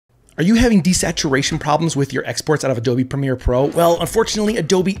Are you having desaturation problems with your exports out of Adobe Premiere Pro? Well, unfortunately,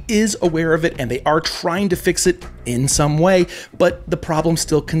 Adobe is aware of it and they are trying to fix it in some way, but the problem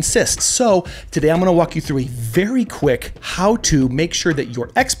still consists. So today I'm gonna walk you through a very quick how to make sure that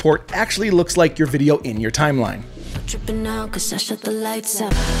your export actually looks like your video in your timeline. Tripping out 'cause I shut the lights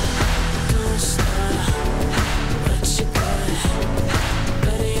out.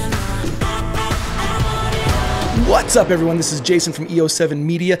 What's up, everyone? This is Jason from EO7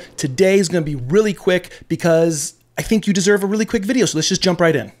 Media. Today is going to be really quick because I think you deserve a really quick video, so let's just jump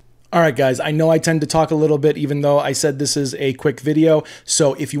right in. All right, guys, I know I tend to talk a little bit even though I said this is a quick video,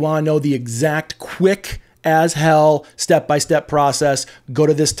 so if you want to know the exact quick as hell step-by-step process, go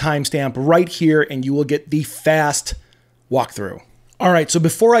to this timestamp right here and you will get the fast walkthrough. All right, so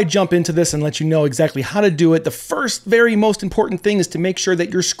before I jump into this and let you know exactly how to do it, the first very most important thing is to make sure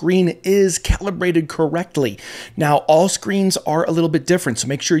that your screen is calibrated correctly. Now, all screens are a little bit different, so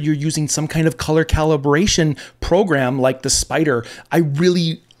make sure you're using some kind of color calibration program like the Spider. I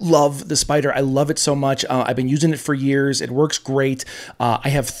really love the Spider. I love it so much. I've been using it for years. It works great. I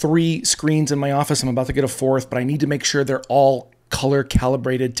have 3 screens in my office. I'm about to get a 4th, but I need to make sure they're all color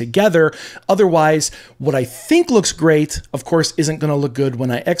calibrated together. Otherwise, what I think looks great, of course, isn't going to look good when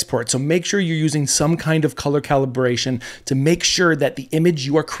I export. So make sure you're using some kind of color calibration to make sure that the image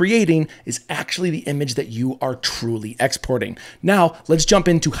you are creating is actually the image that you are truly exporting. Now, let's jump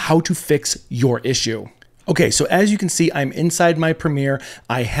into how to fix your issue. Okay, so as you can see, I'm inside my Premiere.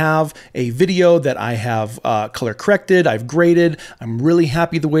 I have a video that I have color corrected, I've graded. I'm really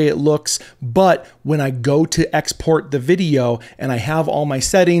happy the way it looks, but when I go to export the video and I have all my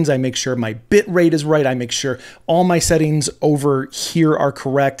settings, I make sure my bit rate is right, I make sure all my settings over here are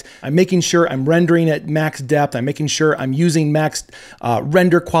correct. I'm making sure I'm rendering at max depth, I'm making sure I'm using max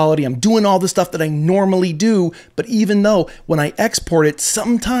render quality, I'm doing all the stuff that I normally do, but even though when I export it,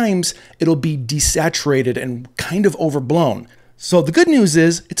 sometimes it'll be desaturated and kind of overblown. So the good news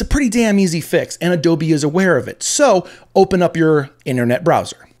is it's a pretty damn easy fix and Adobe is aware of it. So open up your internet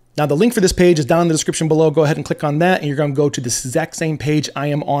browser. Now the link for this page is down in the description below. Go ahead and click on that and you're going to go to this exact same page I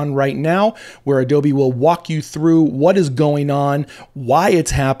am on right now where Adobe will walk you through what is going on, why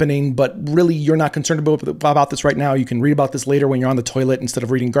it's happening, but really you're not concerned about this right now. You can read about this later when you're on the toilet instead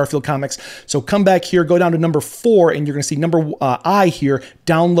of reading Garfield comics. So come back here, go down to number 4 and you're going to see number I here,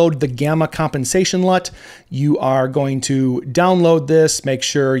 download the Gamma Compensation LUT. You are going to download this, make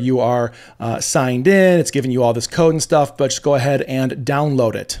sure you are signed in. It's giving you all this code and stuff, but just go ahead and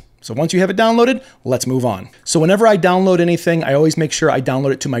download it. So once you have it downloaded, let's move on. So whenever I download anything, I always make sure I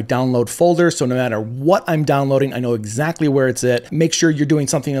download it to my download folder. So no matter what I'm downloading, I know exactly where it's at. Make sure you're doing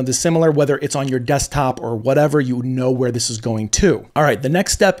something of this similar, whether it's on your desktop or whatever, you know where this is going to. All right, the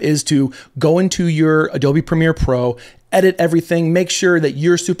next step is to go into your Adobe Premiere Pro, edit everything, make sure that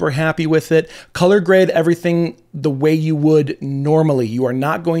you're super happy with it, color grade everything the way you would normally. You are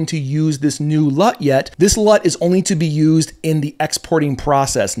not going to use this new LUT yet. This LUT is only to be used in the exporting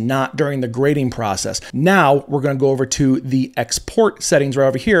process, not during the grading process. Now we're going to go over to the export settings right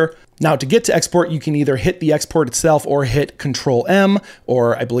over here. Now to get to export, you can either hit the export itself or hit Control M,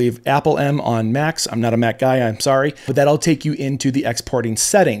 or I believe Apple M on Macs. I'm not a Mac guy, I'm sorry, but that'll take you into the exporting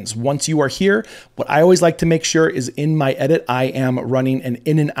settings. Once you are here, what I always like to make sure is in my edit, I am running an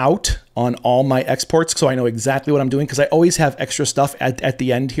in and out on all my exports, so I know exactly what I'm doing because I always have extra stuff at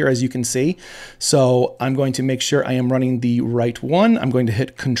the end here, as you can see. So I'm going to make sure I am running the right one. I'm going to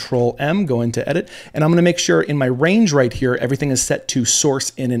hit Control M, go into edit, and I'm going to make sure in my range right here, everything is set to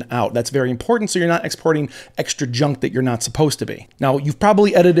source in and out. That's very important so you're not exporting extra junk that you're not supposed to be. Now, you've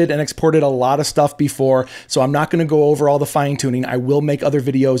probably edited and exported a lot of stuff before, so I'm not going to go over all the fine tuning. I will make other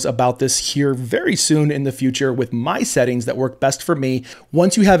videos about this here very soon in the future with my settings that work best for me.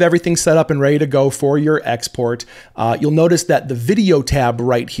 Once you have everything set up and ready to go for your export, you'll notice that the video tab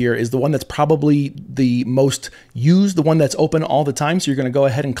right here is the one that's probably the most used, the one that's open all the time. So you're going to go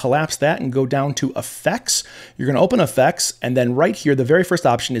ahead and collapse that and go down to effects. You're going to open effects, and then right here, the very first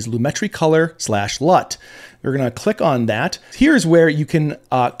option is Lumetri Color / LUT. You're going to click on that. Here's where you can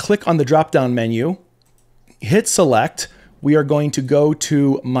click on the drop-down menu, hit select. We are going to go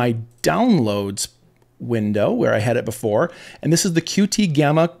to my downloads window where I had it before, and this is the QT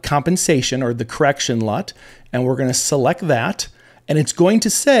Gamma Compensation or the Correction LUT, and we're going to select that, and it's going to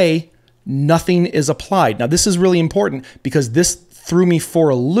say nothing is applied. Now this is really important because this threw me for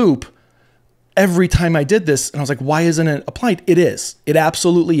a loop every time I did this, and I was like, why isn't it applied? It is. It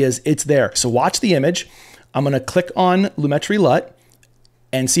absolutely is. It's there. So watch the image. I'm going to click on Lumetri LUT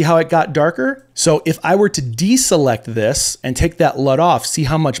and see how it got darker. So if I were to deselect this and take that LUT off, see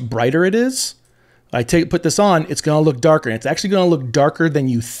how much brighter it is? put this on, it's going to look darker. And it's actually going to look darker than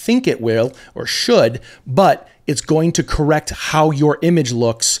you think it will or should, but it's going to correct how your image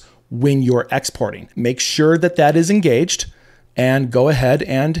looks when you're exporting. Make sure that that is engaged and go ahead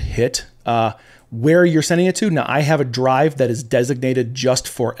and hit where you're sending it to. Now I have a drive that is designated just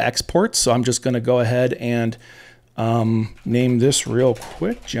for exports. So I'm just going to go ahead and name this real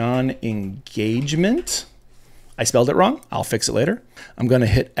quick, John Engagement. I spelled it wrong. I'll fix it later. I'm going to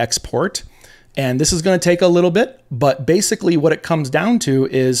hit export. And this is going to take a little bit, but basically what it comes down to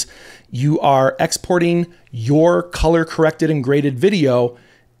is you are exporting your color corrected and graded video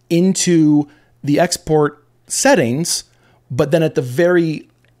into the export settings, but then at the very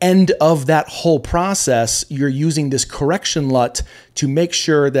end of that whole process, you're using this correction LUT to make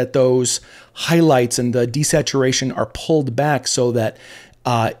sure that those highlights and the desaturation are pulled back so that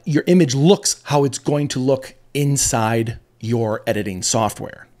your image looks how it's going to look inside your editing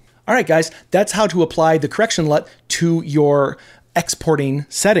software. All right, guys, that's how to apply the correction LUT to your exporting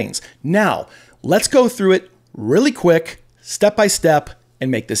settings. Now, let's go through it really quick, step by step,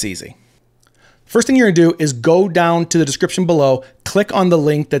 and make this easy. First thing you're gonna do is go down to the description below, click on the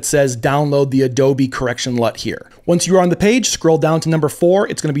link that says download the Adobe Correction LUT here. Once you're on the page, scroll down to number 4.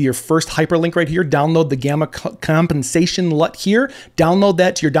 It's gonna be your first hyperlink right here. Download the Gamma Compensation LUT here. Download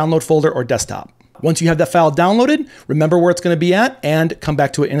that to your download folder or desktop. Once you have that file downloaded, remember where it's going to be at and come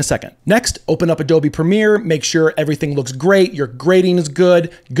back to it in a second. Next, open up Adobe Premiere, make sure everything looks great, your grading is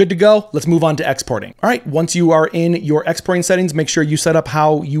good to go. Let's move on to exporting. All right, once you are in your exporting settings, make sure you set up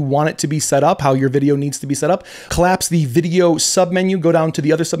how you want it to be set up, how your video needs to be set up. Collapse the video submenu, go down to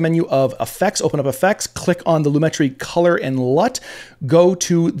the other submenu of effects, open up effects, click on the Lumetri color and LUT, go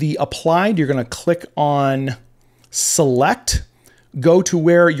to the applied, you're going to click on select. Go to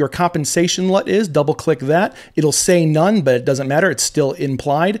where your compensation LUT is, double click that. It'll say none, but it doesn't matter, it's still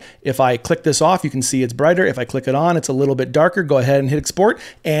implied. If I click this off, you can see it's brighter. If I click it on, it's a little bit darker. Go ahead and hit export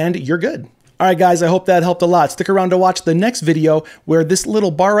and you're good. All right, guys, I hope that helped a lot. Stick around to watch the next video where this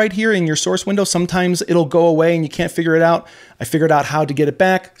little bar right here in your source window, sometimes it'll go away and you can't figure it out. I figured out how to get it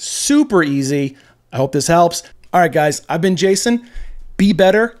back. Super easy. I hope this helps. All right, guys, I've been Jason. Be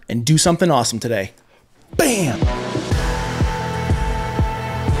better and do something awesome today. Bam!